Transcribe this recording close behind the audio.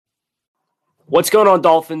What's going on,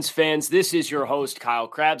 Dolphins fans? This is your host, Kyle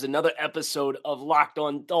Krabs. Another episode of Locked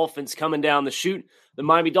On Dolphins coming down the chute. The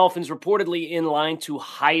Miami Dolphins reportedly in line to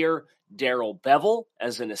hire Darrell Bevell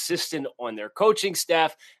as an assistant on their coaching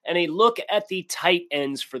staff, and a look at the tight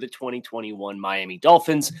ends for the 2021 Miami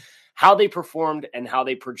Dolphins, how they performed and how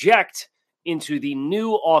they project into the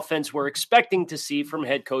new offense we're expecting to see from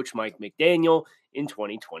head coach Mike McDaniel in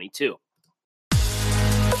 2022.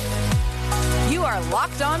 You are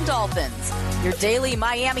Locked On Dolphins, your daily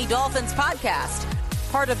Miami Dolphins podcast,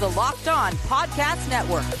 part of the Locked On Podcast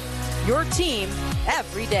Network, your team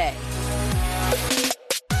every day.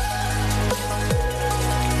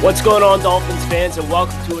 What's going on, Dolphins fans, and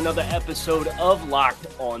welcome to another episode of Locked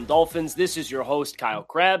On Dolphins. This is your host, Kyle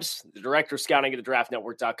Krabs, the director of scouting at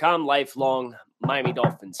thedraftnetwork.com, lifelong Miami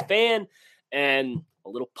Dolphins fan, and a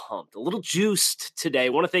little pumped, a little juiced today. I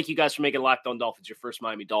want to thank you guys for making Locked On Dolphins your first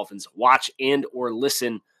Miami Dolphins watch and or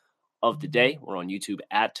listen of the day. We're on YouTube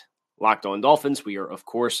at Locked On Dolphins. We are, of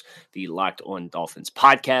course, the Locked On Dolphins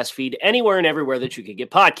podcast feed anywhere and everywhere that you can get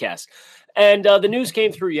podcasts. And the news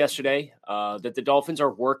came through yesterday that the Dolphins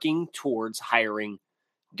are working towards hiring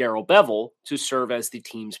Darrell Bevell to serve as the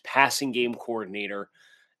team's passing game coordinator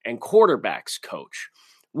and quarterbacks coach,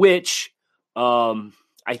 which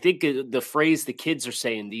I think the phrase the kids are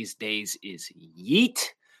saying these days is yeet,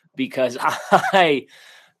 because I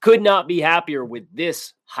could not be happier with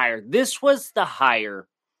this hire. This was the hire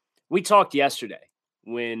we talked yesterday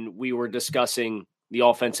when we were discussing the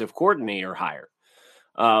offensive coordinator hire.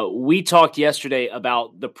 We talked yesterday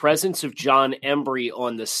about the presence of John Embry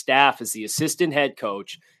on the staff as the assistant head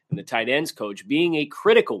coach and the tight ends coach being a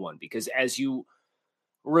critical one, because as you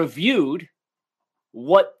reviewed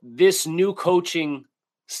what this new coaching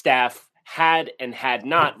staff had and had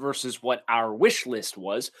not versus what our wish list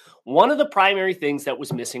was, one of the primary things that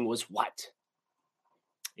was missing was what?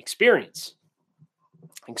 Experience.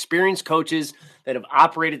 Experienced coaches that have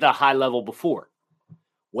operated at a high level before.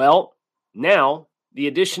 Well, now the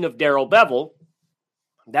addition of Darrell Bevell,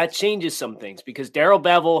 that changes some things, because Darrell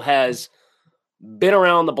Bevell has been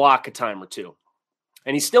around the block a time or two,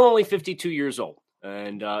 and he's still only 52 years old.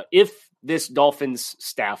 And if this Dolphins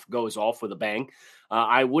staff goes off with a bang,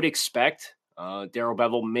 I would expect Darrell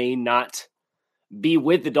Bevell may not be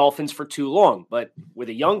with the Dolphins for too long. But with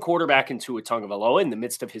a young quarterback in Tua Tagovailoa in the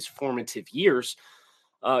midst of his formative years,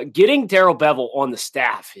 getting Darrell Bevell on the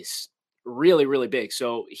staff is really, really big.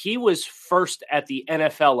 So he was first at the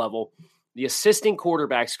NFL level, the assistant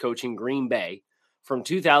quarterbacks coach in Green Bay from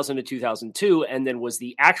 2000 to 2002, and then was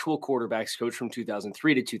the actual quarterbacks coach from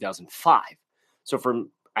 2003 to 2005. So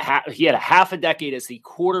he had a half a decade as the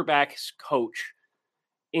quarterbacks coach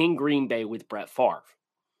in Green Bay with Brett Favre.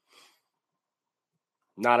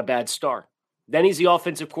 Not a bad start. Then he's the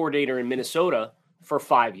offensive coordinator in Minnesota for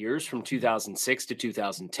 5 years, from 2006 to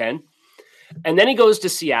 2010. And then he goes to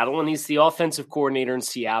Seattle, and he's the offensive coordinator in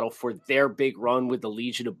Seattle for their big run with the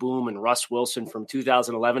Legion of Boom and Russ Wilson from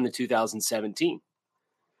 2011 to 2017.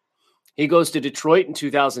 He goes to Detroit in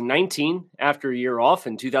 2019 after a year off.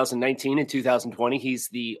 In 2019 and 2020, he's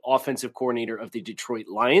the offensive coordinator of the Detroit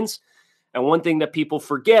Lions. And one thing that people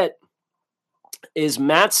forget is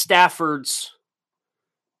Matt Stafford's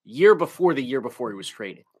year before he was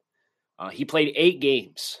traded. He played 8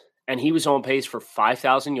 games, and he was on pace for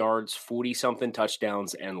 5,000 yards, 40-something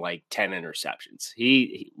touchdowns, and like 10 interceptions.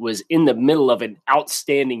 He was in the middle of an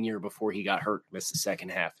outstanding year before he got hurt, missed the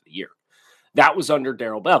second half of the year. That was under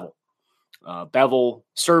Darrell Bevell. Bevell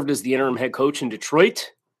served as the interim head coach in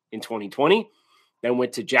Detroit in 2020, then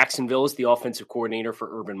went to Jacksonville as the offensive coordinator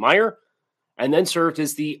for Urban Meyer, and then served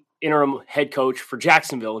as the interim head coach for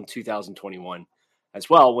Jacksonville in 2021 as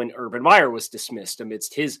well, when Urban Meyer was dismissed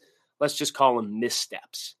amidst his, let's just call him,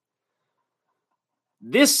 missteps.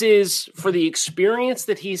 This is for the experience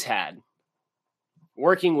that he's had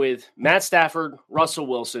working with Matt Stafford, Russell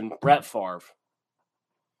Wilson, Brett Favre.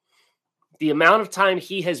 The amount of time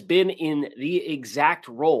he has been in the exact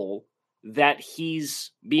role that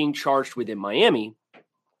he's being charged with in Miami,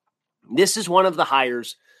 this is one of the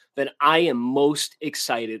hires that I am most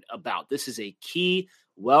excited about. This is a key,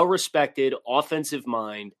 well-respected offensive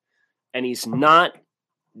mind, and he's not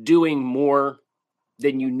doing more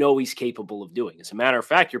than you know he's capable of doing. As a matter of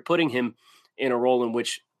fact, you're putting him in a role in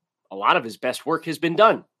which a lot of his best work has been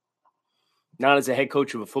done. Not as a head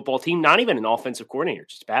coach of a football team, not even an offensive coordinator,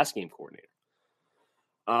 just a pass game coordinator.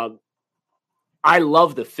 I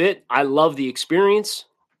love the fit. I love the experience.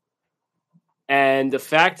 And the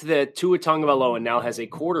fact that Tua Tagovailoa now has a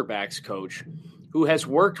quarterbacks coach who has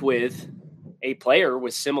worked with a player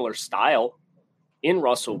with similar style in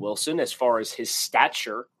Russell Wilson as far as his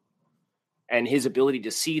stature and his ability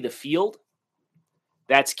to see the field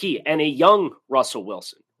That's key. And a young Russell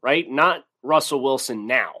Wilson, right? Not Russell Wilson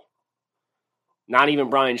now. Not even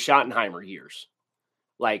Brian Schottenheimer years.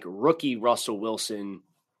 Like rookie Russell Wilson,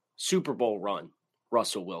 Super Bowl run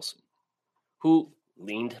Russell Wilson, who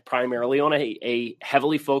leaned primarily on a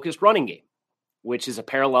heavily focused running game, which is a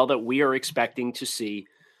parallel that we are expecting to see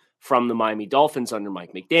from the Miami Dolphins under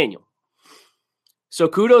Mike McDaniel. So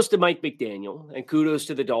kudos to Mike McDaniel and kudos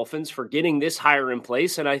to the Dolphins for getting this hire in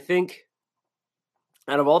place. And I think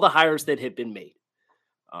out of all the hires that have been made,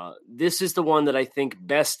 this is the one that I think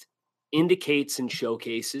best indicates and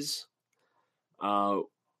showcases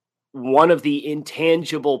one of the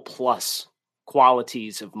intangible plus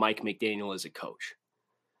qualities of Mike McDaniel as a coach,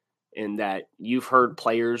 in that you've heard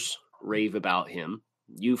players rave about him.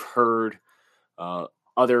 You've heard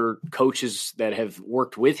other coaches that have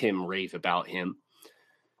worked with him rave about him.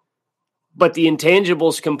 But the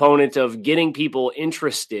intangibles component of getting people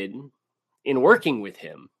interested in working with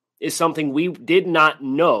him is something we did not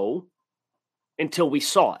know until we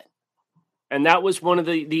saw it. And that was one of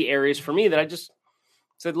the areas for me that I just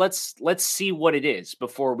said, let's see what it is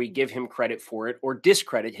before we give him credit for it or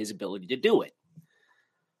discredit his ability to do it.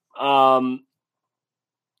 And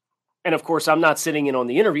of course, I'm not sitting in on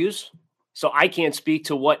the interviews, so I can't speak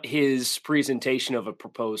to what his presentation of a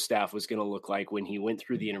proposed staff was going to look like when he went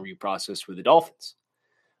through the interview process with the Dolphins.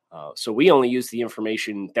 So we only used the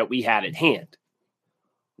information that we had at hand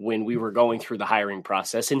when we were going through the hiring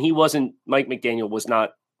process. And Mike McDaniel was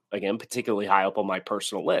not, again, particularly high up on my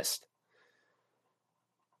personal list.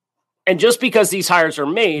 And just because these hires are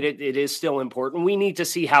made, it is still important. We need to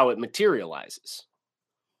see how it materializes.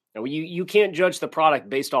 Now, you can't judge the product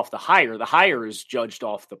based off the hire. The hire is judged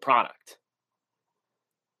off the product.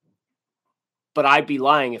 But I'd be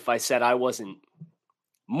lying if I said I wasn't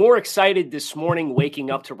more excited this morning waking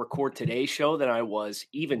up to record today's show than I was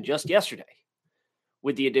even just yesterday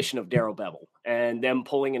with the addition of Darrell Bevell and them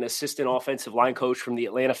pulling an assistant offensive line coach from the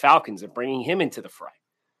Atlanta Falcons and bringing him into the fray.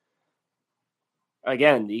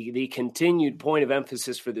 Again, the continued point of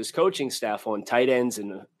emphasis for this coaching staff on tight ends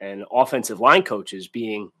and offensive line coaches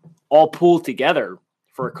being all pooled together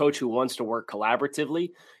for a coach who wants to work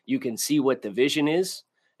collaboratively. You can see what the vision is,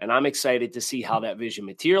 and I'm excited to see how that vision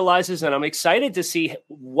materializes, and I'm excited to see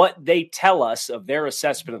what they tell us of their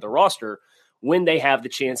assessment of the roster when they have the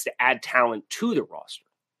chance to add talent to the roster.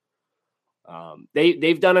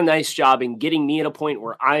 They've done a nice job in getting me at a point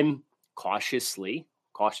where I'm cautiously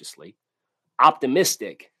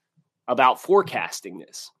optimistic about forecasting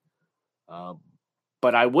this.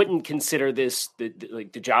 But I wouldn't consider this the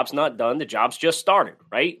job's not done. The job's just started,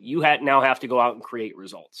 right? You now have to go out and create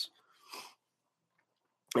results.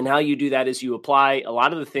 And how you do that is you apply a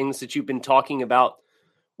lot of the things that you've been talking about,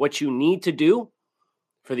 what you need to do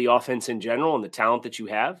for the offense in general and the talent that you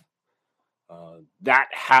have. That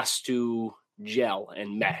has to gel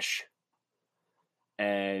and mesh.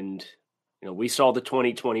 And we saw the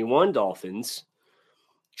 2021 Dolphins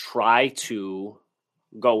try to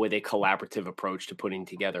go with a collaborative approach to putting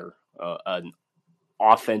together an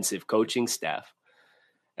offensive coaching staff.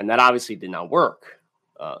 And that obviously did not work.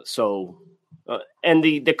 And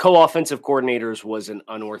the co-offensive coordinators was an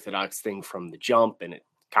unorthodox thing from the jump. And it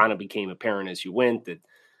kind of became apparent as you went that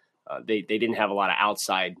they didn't have a lot of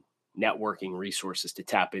outside networking resources to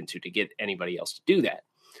tap into to get anybody else to do that.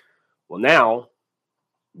 Well, now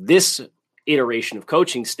this iteration of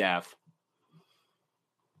coaching staff,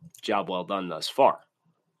 job well done thus far.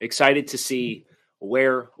 Excited to see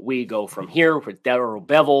where we go from here with Darrell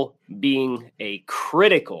Bevell being a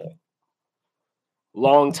critical,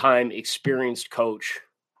 long-time experienced coach,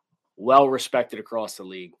 well-respected across the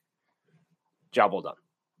league. Job well done.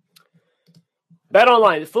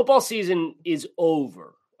 BetOnline, the football season is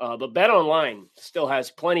over, but BetOnline still has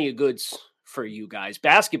plenty of goods for you guys.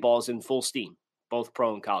 Basketball is in full steam, both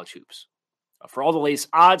pro and college hoops. For all the latest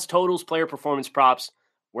odds, totals, player performance props,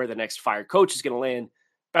 where the next fired coach is going to land,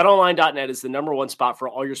 BetOnline.net is the number one spot for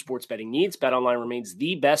all your sports betting needs. BetOnline remains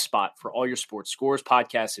the best spot for all your sports scores,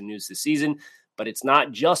 podcasts, and news this season. But it's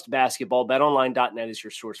not just basketball. BetOnline.net is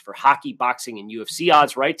your source for hockey, boxing, and UFC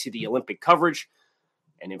odds, right to the Olympic coverage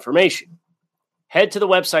and information. Head to the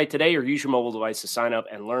website today or use your mobile device to sign up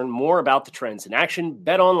and learn more about the trends in action.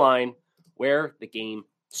 BetOnline, where the game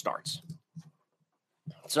starts.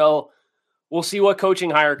 So we'll see what coaching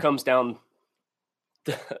hire comes down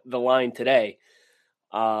the line today.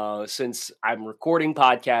 Since I'm recording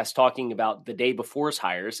podcasts talking about the day before's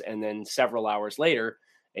hires, and then several hours later,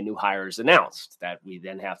 a new hire is announced that we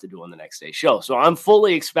then have to do on the next day's show. So I'm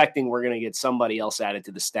fully expecting we're going to get somebody else added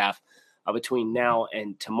to the staff between now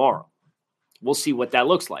and tomorrow. We'll see what that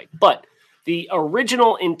looks like. But the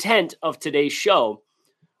original intent of today's show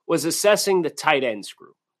was assessing the tight ends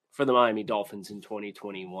group for the Miami Dolphins in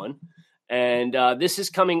 2021. And this is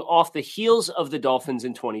coming off the heels of the Dolphins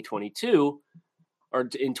in 2022, or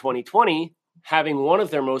in 2020, having one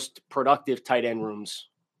of their most productive tight end rooms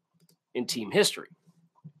in team history.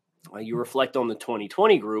 You reflect on the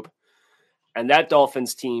 2020 group, and that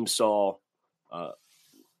Dolphins team saw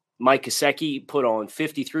Mike Gesicki put on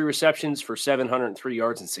 53 receptions for 703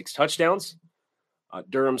 yards and 6 touchdowns.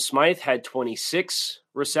 Durham Smythe had 26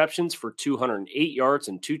 receptions for 208 yards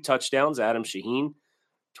and 2 touchdowns. Adam Shaheen,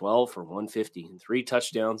 12 for 150 and 3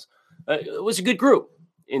 touchdowns. It was a good group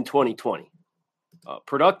in 2020.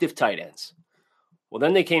 Productive tight ends. Well,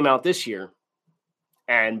 then they came out this year,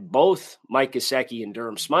 and both Mike Gesicki and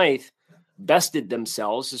Durham Smythe bested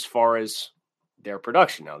themselves as far as their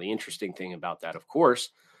production. Now, the interesting thing about that, of course,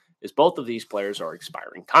 is both of these players are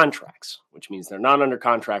expiring contracts, which means they're not under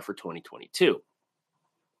contract for 2022.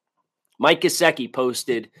 Mike Gesicki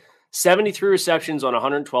posted 73 receptions on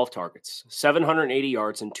 112 targets, 780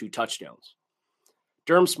 yards, and 2 touchdowns.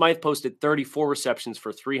 Durham Smythe posted 34 receptions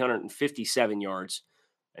for 357 yards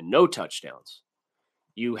and no touchdowns.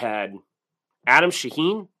 You had Adam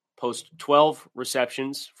Shaheen post 12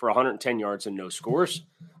 receptions for 110 yards and no scores.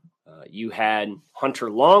 You had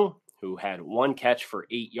Hunter Long, who had 1 catch for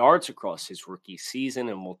 8 yards across his rookie season,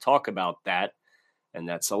 and we'll talk about that and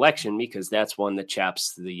that selection because that's one that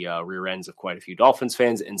chaps the rear ends of quite a few Dolphins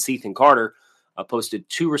fans. And Ethan Carter posted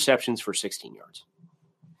 2 receptions for 16 yards.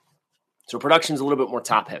 So production's a little bit more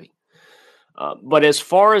top-heavy. But as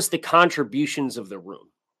far as the contributions of the room,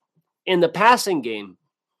 in the passing game,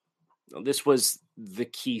 this was the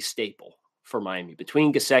key staple for Miami.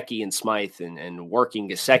 Between Gesicki and Smythe and working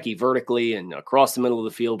Gesicki vertically and across the middle of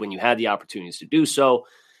the field when you had the opportunities to do so,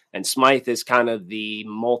 and Smythe is kind of the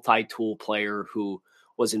multi-tool player who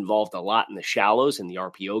was involved a lot in the shallows in the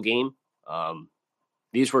RPO game.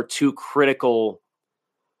 These were 2 critical,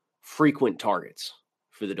 frequent targets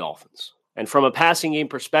for the Dolphins. And from a passing game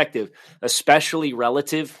perspective, especially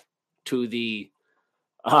relative to the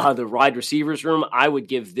wide receivers room, I would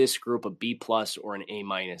give this group a B+ or an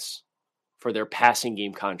A- for their passing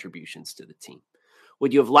game contributions to the team.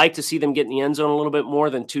 Would you have liked to see them get in the end zone a little bit more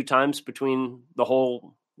than 2 times between the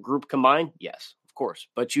whole group combined? Yes, of course.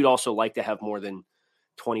 But you'd also like to have more than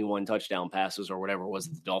 21 touchdown passes or whatever it was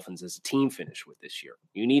that the Dolphins as a team finished with this year.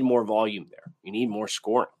 You need more volume there. You need more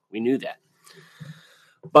scoring. We knew that.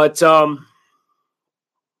 But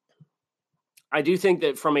I do think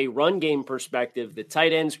that from a run game perspective, the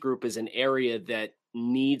tight ends group is an area that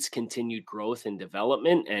needs continued growth and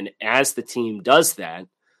development. And as the team does that,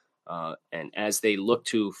 and as they look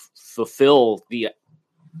to fulfill the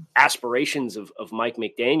aspirations of Mike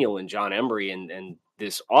McDaniel and John Embry and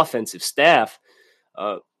this offensive staff,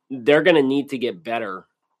 they're going to need to get better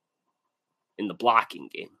in the blocking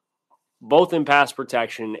game, both in pass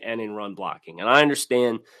protection and in run blocking. And I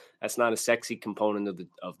understand that's not a sexy component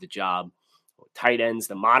of the job. Tight ends,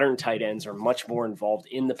 the modern tight ends are much more involved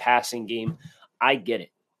in the passing game. I get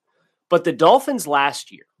it. But the Dolphins last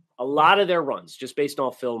year, a lot of their runs, just based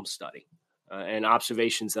on film study and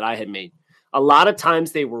observations that I had made, a lot of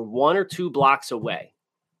times they were 1 or 2 blocks away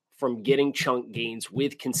from getting chunk gains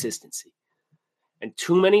with consistency. And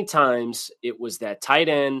too many times it was that tight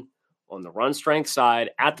end on the run strength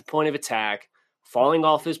side at the point of attack, falling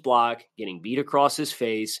off his block, getting beat across his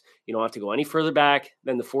face. You don't have to go any further back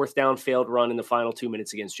than the 4th down failed run in the final 2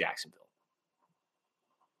 minutes against Jacksonville.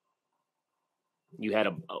 You had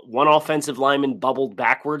one offensive lineman bubbled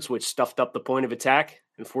backwards, which stuffed up the point of attack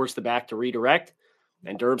and forced the back to redirect.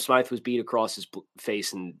 And Durham Smythe was beat across his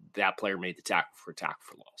face, and that player made the tackle for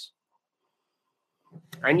loss.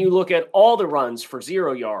 And you look at all the runs for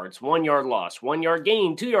 0 yards, 1 yard loss, 1 yard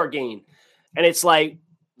gain, 2 yard gain. And it's like,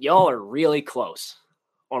 y'all are really close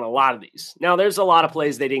on a lot of these. Now, there's a lot of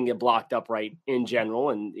plays they didn't get blocked up right in general,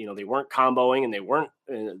 and they weren't comboing, and they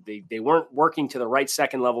weren't working to the right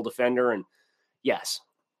second level defender. And yes,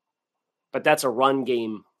 but that's a run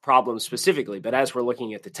game problem specifically. But as we're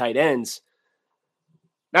looking at the tight ends,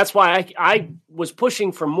 that's why I was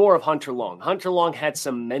pushing for more of Hunter Long. Hunter Long had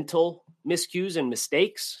some mental miscues and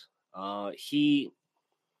mistakes. He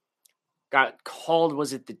got called,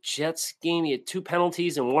 was it the Jets game? He had 2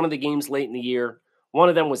 penalties in one of the games late in the year. One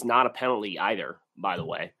of them was not a penalty either, by the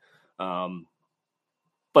way.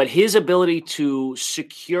 But his ability to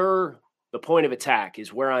secure the point of attack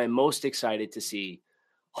is where I am most excited to see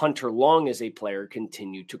Hunter Long as a player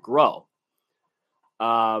continue to grow.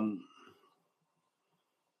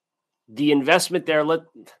 The investment there,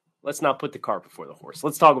 let's not put the cart before the horse.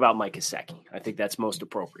 Let's talk about Mike Gesicki. I think that's most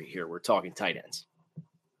appropriate here. We're talking tight ends.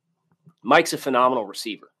 Mike's a phenomenal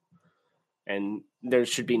receiver. And there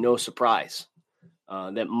should be no surprise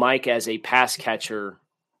that Mike, as a pass catcher,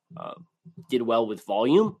 did well with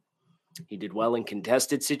volume. He did well in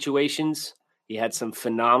contested situations. He had some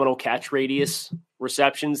phenomenal catch radius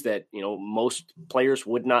receptions that, most players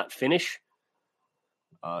would not finish.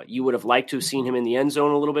 You would have liked to have seen him in the end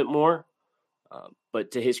zone a little bit more.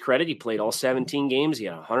 But to his credit, he played all 17 games. He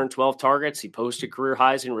had 112 targets. He posted career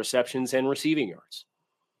highs in receptions and receiving yards.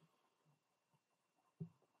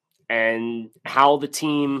 And how the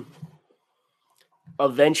team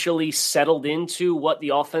eventually settled into what the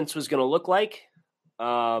offense was going to look like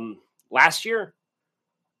last year,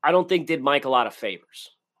 I don't think did Mike a lot of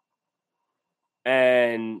favors.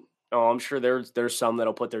 And I'm sure there's some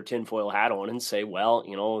that'll put their tinfoil hat on and say,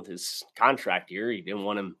 well, this contract year, he didn't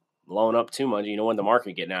want him blowing up too much. When the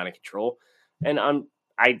market getting out of control. And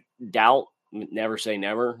I doubt, never say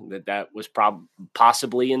never, that was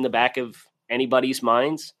possibly in the back of anybody's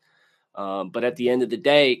minds. But at the end of the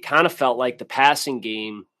day, it kind of felt like the passing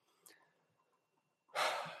game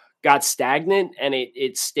got stagnant and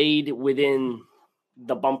it stayed within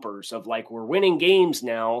the bumpers of like, we're winning games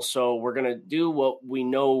now, so we're going to do what we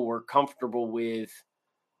know we're comfortable with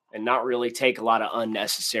and not really take a lot of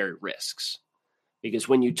unnecessary risks. Because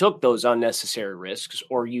when you took those unnecessary risks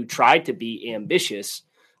or you tried to be ambitious,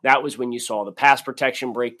 that was when you saw the pass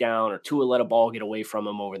protection break down or Tua let a ball get away from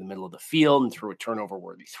him over the middle of the field and threw a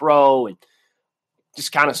turnover-worthy throw and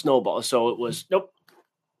just kind of snowball. So it was, nope,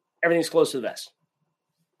 everything's close to the vest.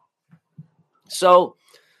 So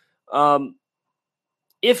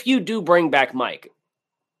if you do bring back Mike,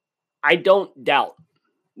 I don't doubt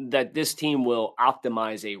that this team will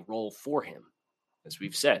optimize a role for him. As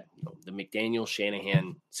we've said, the McDaniel,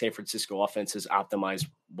 Shanahan, San Francisco offense has optimized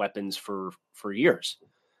weapons for years.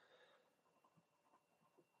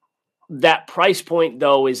 That price point,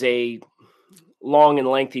 though, is a long and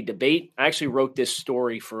lengthy debate. I actually wrote this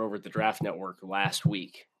story for over at the Draft Network last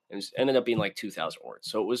week. It ended up being like 2,000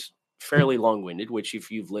 words. So it was fairly long-winded, which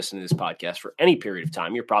if you've listened to this podcast for any period of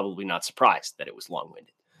time, you're probably not surprised that it was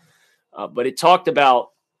long-winded. But it talked about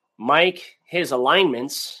Mike, his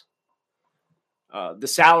alignments, the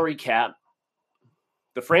salary cap,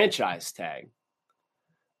 the franchise tag,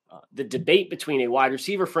 the debate between a wide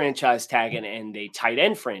receiver franchise tag and a tight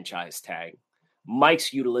end franchise tag,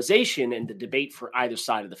 Mike's utilization and the debate for either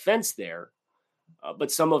side of the fence there,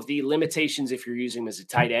 but some of the limitations if you're using him as a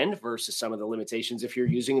tight end versus some of the limitations if you're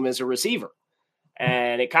using him as a receiver.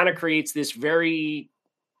 And it kind of creates this very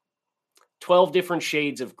 12 different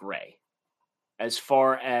shades of gray as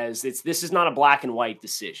far as this is not a black and white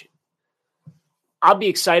decision. I'll be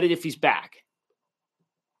excited if he's back.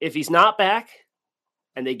 If he's not back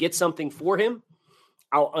and they get something for him,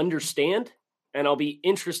 I'll understand, and I'll be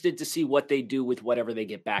interested to see what they do with whatever they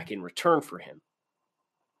get back in return for him.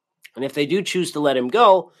 And if they do choose to let him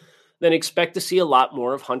go, then expect to see a lot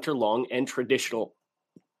more of Hunter Long and traditional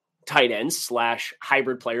tight ends /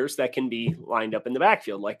 hybrid players that can be lined up in the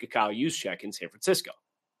backfield, like a Kyle Juszczyk in San Francisco.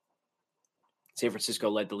 San Francisco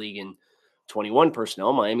led the league in 21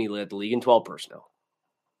 personnel. Miami led the league in 12 personnel.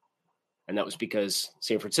 And that was because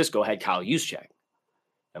San Francisco had Kyle Juszczyk.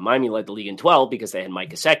 And Miami led the league in 12 because they had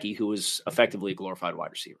Mike Gesicki, who was effectively a glorified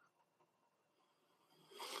wide receiver.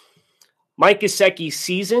 Mike Gesicki's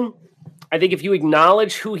season, I think if you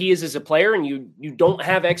acknowledge who he is as a player and you don't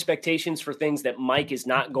have expectations for things that Mike is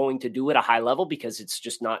not going to do at a high level because it's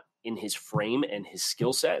just not in his frame and his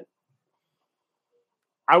skill set,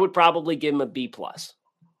 I would probably give him a B+.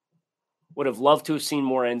 Would have loved to have seen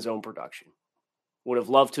more end zone production. Would have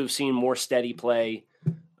loved to have seen more steady play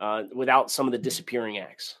without some of the disappearing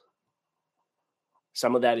acts.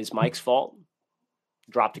 Some of that is Mike's fault.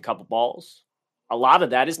 Dropped a couple balls. A lot of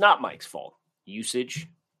that is not Mike's fault. Usage,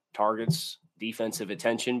 targets, defensive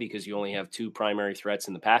attention, because you only have two primary threats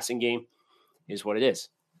in the passing game, is what it is.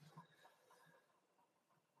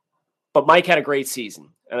 But Mike had a great season,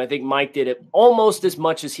 and I think Mike did it almost as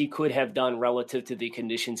much as he could have done relative to the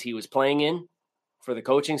conditions he was playing in, for the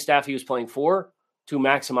coaching staff he was playing for, to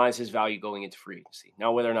maximize his value going into free agency.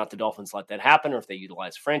 Now, whether or not the Dolphins let that happen or if they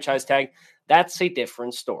utilize a franchise tag, that's a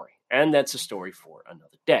different story, and that's a story for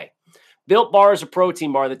another day. Built Bar is a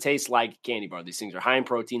protein bar that tastes like a candy bar. These things are high in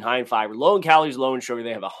protein, high in fiber, low in calories, low in sugar.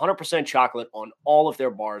 They have 100% chocolate on all of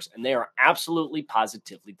their bars, and they are absolutely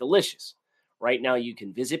positively delicious. Right now, you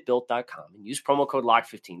can visit Built.com and use promo code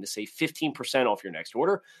LOCK15 to save 15% off your next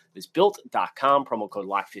order. It's Built.com, promo code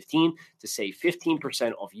LOCK15 to save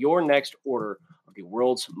 15% off your next order of the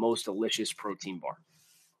world's most delicious protein bar.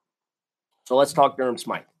 So let's talk Durham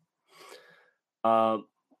Smythe,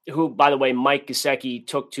 who, by the way, Mike Gesicki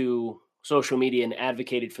took to social media and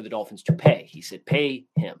advocated for the Dolphins to pay. He said, pay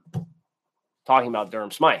him. talking about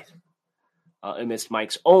Durham Smythe amidst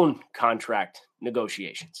Mike's own contract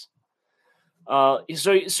negotiations.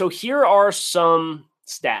 So here are some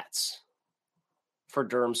stats for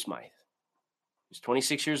Durham Smythe. He's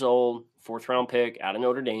 26 years old, fourth-round pick out of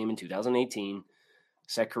Notre Dame in 2018,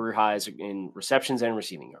 set career highs in receptions and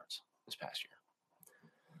receiving yards this past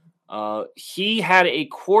year. He had a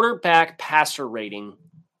quarterback passer rating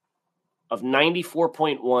of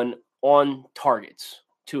 94.1 on targets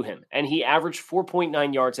to him, and he averaged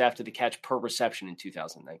 4.9 yards after the catch per reception in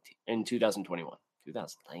 2021.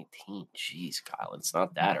 2019, jeez, Kyle, it's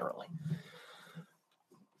not that early.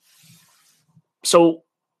 So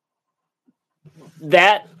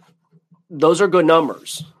those are good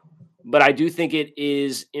numbers, but I do think it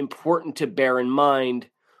is important to bear in mind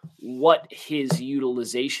what his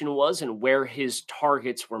utilization was and where his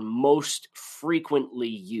targets were most frequently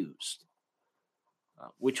used,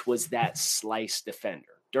 which was that slice defender.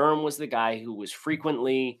 Durham was the guy who was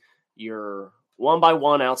frequently your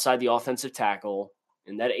one-by-one outside the offensive tackle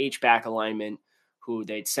in that H-back alignment, who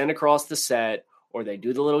they'd send across the set, or they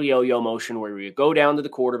do the little yo-yo motion where you go down to the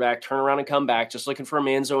quarterback, turn around and come back, just looking for a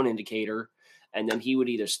man zone indicator. And then he would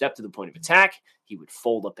either step to the point of attack, he would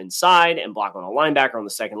fold up inside and block on a linebacker on the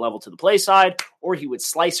second level to the play side, or he would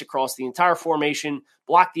slice across the entire formation,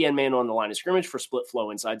 block the end man on the line of scrimmage for split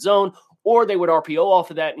flow inside zone, or they would RPO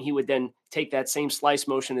off of that, and he would then take that same slice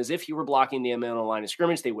motion as if he were blocking the end man on the line of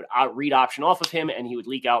scrimmage. They would read option off of him, and he would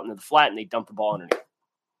leak out into the flat, and they'd dump the ball underneath.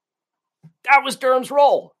 That was Durham's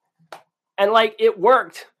role. And, it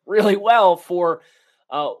worked really well for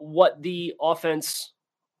what the offense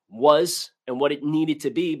was and what it needed to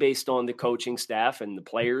be based on the coaching staff and the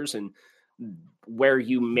players and where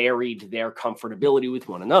you married their comfortability with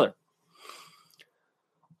one another.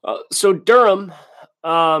 So Durham,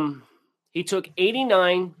 he took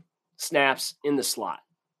 89 snaps in the slot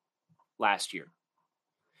last year.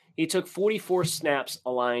 He took 44 snaps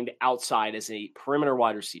aligned outside as a perimeter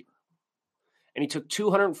wide receiver. And he took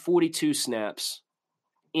 242 snaps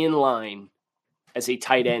in line as a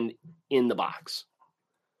tight end in the box.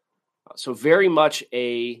 So very much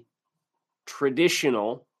a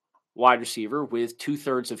traditional wide receiver with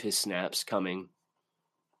 2/3 of his snaps coming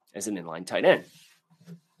as an inline tight end.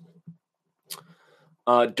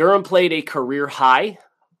 Durham played a career high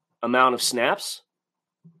amount of snaps.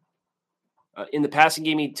 In the passing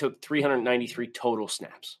game, he took 393 total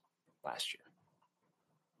snaps last year.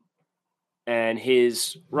 And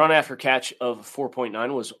his run after catch of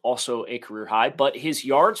 4.9 was also a career high, but his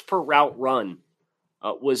yards per route run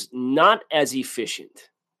was not as efficient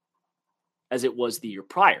as it was the year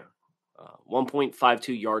prior.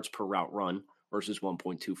 1.52 yards per route run versus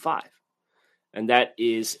 1.25. And that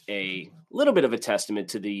is a little bit of a testament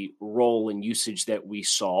to the role and usage that we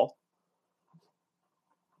saw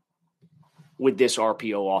with this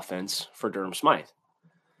RPO offense for Durham Smythe.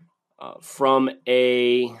 From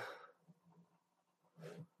a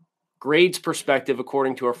grades perspective,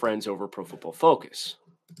 according to our friends over Pro Football Focus,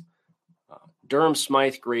 Durham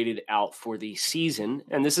Smythe graded out for the season,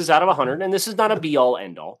 and this is out of 100, and this is not a be-all,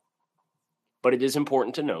 end-all, but it is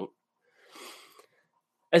important to note,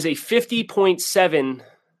 as a 50.7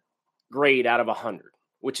 grade out of 100,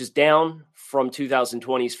 which is down from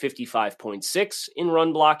 2020's 55.6 in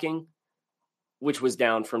run blocking, which was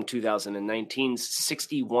down from 2019's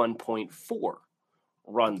 61.4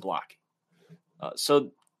 run blocking.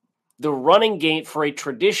 So the running game for a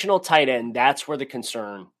traditional tight end, that's where the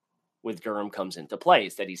concern with Durham comes into play,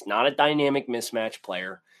 is that he's not a dynamic mismatch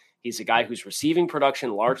player. He's a guy whose receiving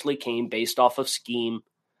production largely came based off of scheme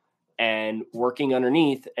and working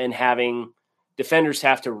underneath and having defenders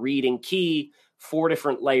have to read and key 4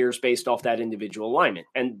 different layers based off that individual alignment.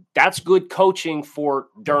 And that's good coaching for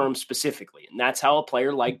Durham specifically. And that's how a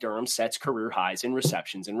player like Durham sets career highs in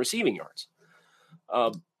receptions and receiving yards.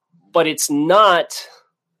 But it's not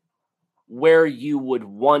where you would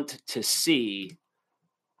want to see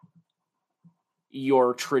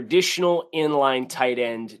your traditional inline tight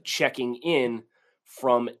end checking in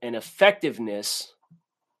from an effectiveness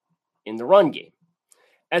in the run game.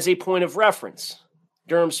 As a point of reference,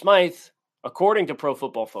 Durham Smythe, according to Pro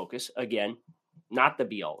Football Focus, again, not the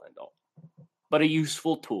be-all, end-all, but a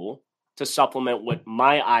useful tool to supplement what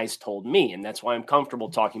my eyes told me, and that's why I'm comfortable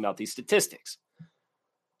talking about these statistics.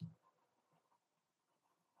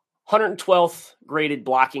 112th graded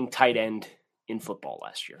blocking tight end in football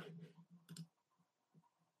last year.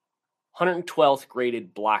 112th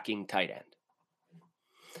graded blocking tight end.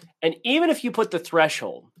 And even if you put the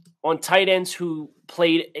threshold on tight ends who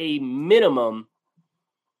played a minimum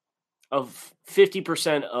of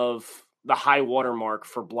 50% of the high water mark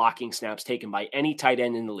for blocking snaps taken by any tight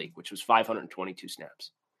end in the league, which was 522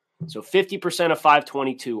 snaps. So 50% of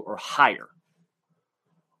 522 or higher.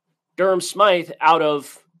 Durham Smythe, out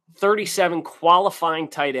of 37 qualifying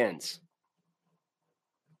tight ends,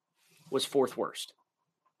 was fourth worst.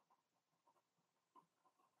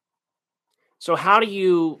 So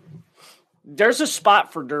there's a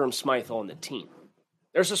spot for Durham Smythe on the team.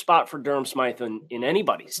 There's a spot for Durham Smythe in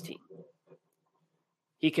anybody's team.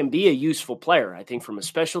 He can be a useful player, I think, from a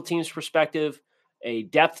special teams perspective, a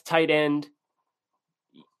depth tight end.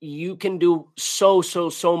 You can do so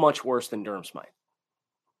much worse than Durham Smythe.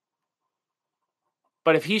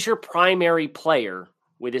 But if he's your primary player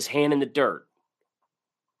with his hand in the dirt,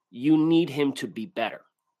 you need him to be better.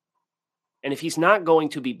 And if he's not going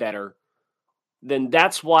to be better, then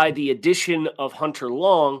that's why the addition of Hunter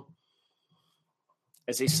Long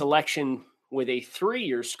as a selection with a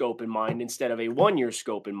 3-year scope in mind instead of a 1-year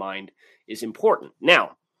scope in mind is important.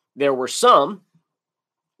 Now, there were some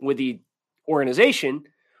with the organization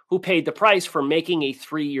who paid the price for making a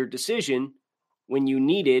 3-year decision when you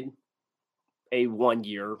needed a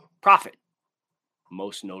 1-year profit.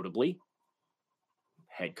 Most notably,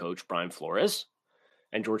 head coach Brian Flores,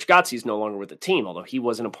 and George Godsey is no longer with the team, although he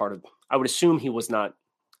wasn't a part of, I would assume he was not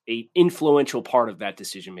an influential part of that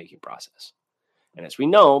decision-making process. And as we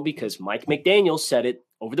know, because Mike McDaniel said it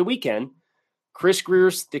over the weekend, Chris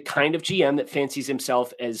Greer's the kind of GM that fancies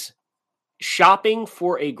himself as shopping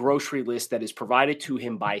for a grocery list that is provided to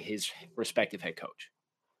him by his respective head coach.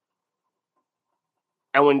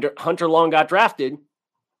 And when Hunter Long got drafted,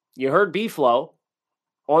 you heard B-Flow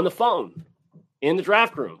on the phone in the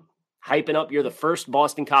draft room, hyping up, you're the first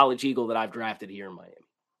Boston College Eagle that I've drafted here in Miami.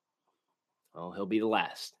 Well, he'll be the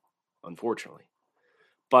last, unfortunately.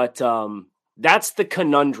 But that's the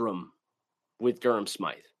conundrum with Durham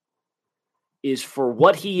Smythe, is for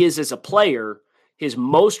what he is as a player, his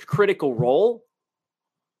most critical role,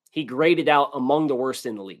 he graded out among the worst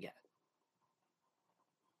in the league at.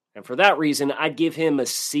 And for that reason, I'd give him a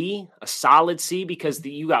C, a solid C, because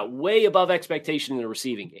you got way above expectation in the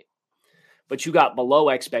receiving game, but you got below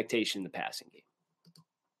expectation in the passing game.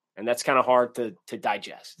 And that's kind of hard to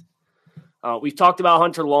digest. We've talked about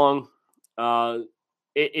Hunter Long.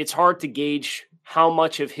 It's hard to gauge how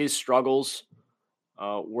much of his struggles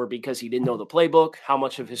were because he didn't know the playbook, how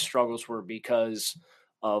much of his struggles were because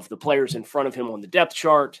of the players in front of him on the depth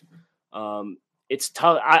chart. It's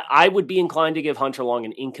tough. I would be inclined to give Hunter Long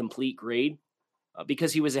an incomplete grade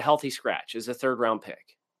because he was a healthy scratch as a third-round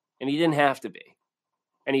pick, and he didn't have to be.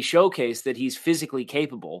 And he showcased that he's physically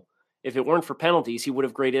capable. If it weren't for penalties, he would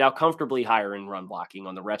have graded out comfortably higher in run blocking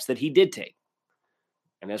on the reps that he did take.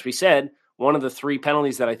 And as we said, one of the 3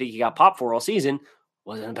 penalties that I think he got popped for all season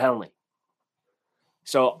wasn't a penalty.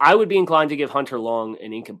 So I would be inclined to give Hunter Long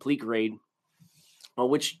an incomplete grade,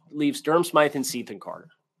 which leaves Durham Smythe and Sethan Carter.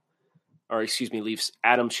 Leaves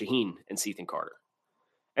Adam Shaheen and Sethan Carter.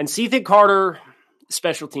 And Sethan Carter,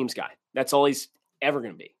 special teams guy. That's all he's ever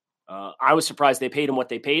going to be. I was surprised they paid him what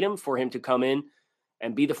they paid him for him to come in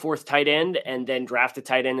and be the 4th tight end and then draft a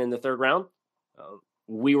tight end in the 3rd round.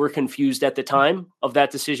 We were confused at the time of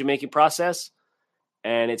that decision-making process,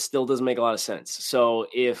 and it still doesn't make a lot of sense. So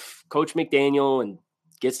if Coach McDaniel and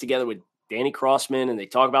gets together with Danny Crossman and they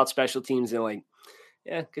talk about special teams, they're like,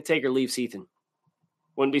 yeah, could take or leave Sethan.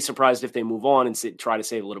 Wouldn't be surprised if they move on and try to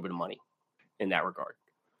save a little bit of money in that regard.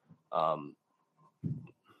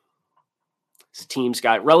 His team's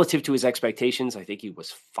got, relative to his expectations, I think he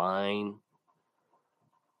was fine.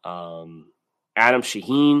 Adam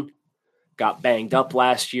Shaheen got banged up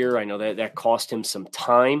last year. I know that cost him some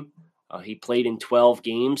time. He played in 12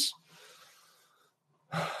 games.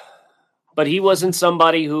 But he wasn't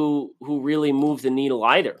somebody who really moved the needle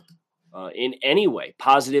either in any way,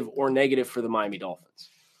 positive or negative for the Miami Dolphins.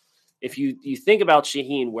 If you think about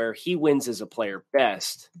Shaheen, where he wins as a player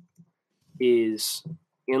best is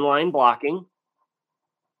inline blocking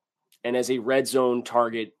and as a red zone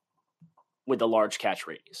target with a large catch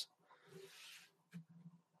radius.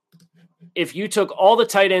 If you took all the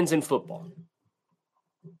tight ends in football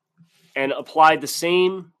and applied the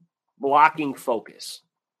same blocking focus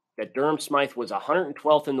that Durham Smythe was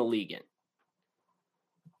 112th in the league in,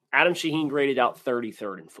 Adam Shaheen graded out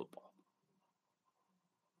 33rd in football.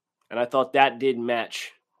 And I thought that did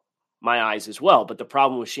match my eyes as well. But the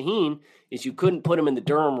problem with Shaheen is you couldn't put him in the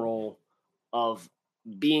Durham role of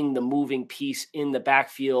being the moving piece in the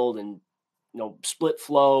backfield and, split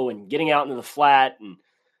flow and getting out into the flat. And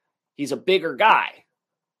he's a bigger guy.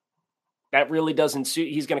 That really doesn't suit.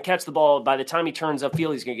 He's going to catch the ball. By the time he turns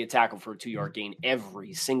upfield, he's going to get tackled for a 2-yard gain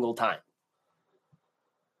every single time.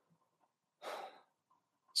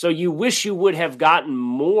 So you wish you would have gotten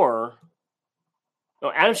more.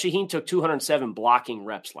 No, Adam Shaheen took 207 blocking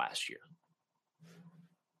reps last year.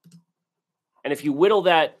 And if you whittle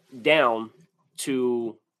that down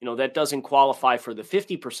to, that doesn't qualify for the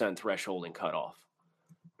 50% threshold and cutoff.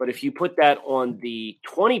 But if you put that on the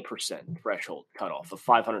 20% threshold cutoff of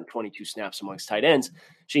 522 snaps amongst tight ends,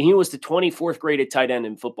 Shaheen was the 24th graded tight end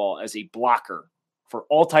in football as a blocker for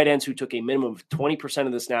all tight ends who took a minimum of 20%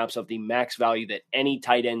 of the snaps of the max value that any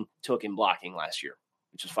tight end took in blocking last year,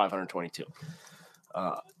 which is 522.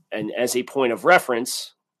 And as a point of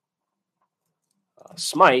reference,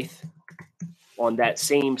 Smythe on that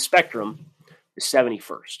same spectrum is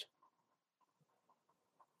 71st.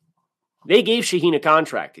 They gave Shaheen a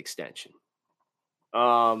contract extension.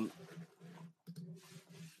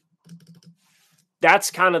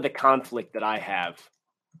 That's kind of the conflict that I have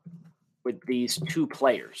with these two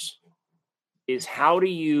players, is how do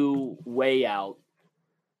you weigh out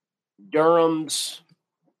Durham's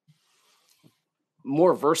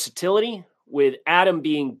more versatility with Adam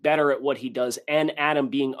being better at what he does and Adam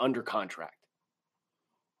being under contract?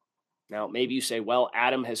 Now, maybe you say, well,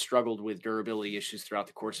 Adam has struggled with durability issues throughout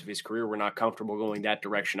the course of his career. We're not comfortable going that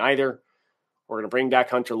direction either. We're going to bring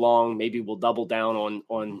back Hunter Long. Maybe we'll double down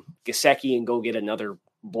on Gesicki and go get another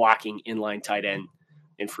blocking inline tight end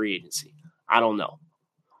in free agency. I don't know.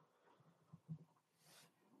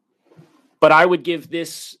 But I would give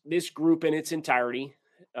this group in its entirety,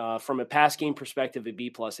 from a pass game perspective, a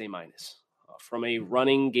B+, A-. From a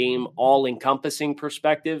running game all-encompassing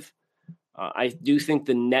perspective, I do think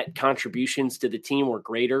the net contributions to the team were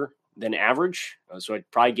greater than average. So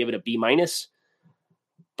I'd probably give it a B-.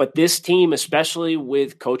 But this team, especially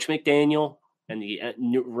with Coach McDaniel and the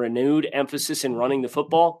renewed emphasis in running the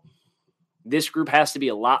football, this group has to be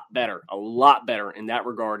a lot better in that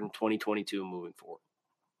regard in 2022 and moving forward.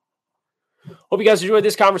 Hope you guys enjoyed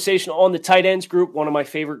this conversation on the tight ends group, one of my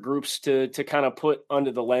favorite groups to kind of put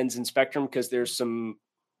under the lens and spectrum, because there's some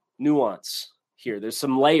nuance here. There's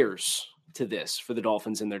some layers to this for the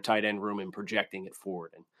Dolphins in their tight end room and projecting it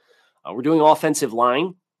forward. And we're doing offensive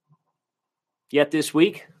line yet this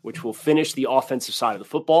week, which will finish the offensive side of the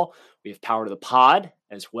football. We have Power to the Pod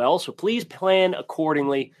as well. So please plan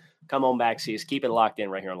accordingly. Come on back, see us. Keep it locked in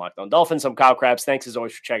right here on Locked On Dolphins. I'm Kyle Krabs. Thanks as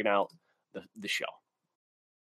always for checking out the show.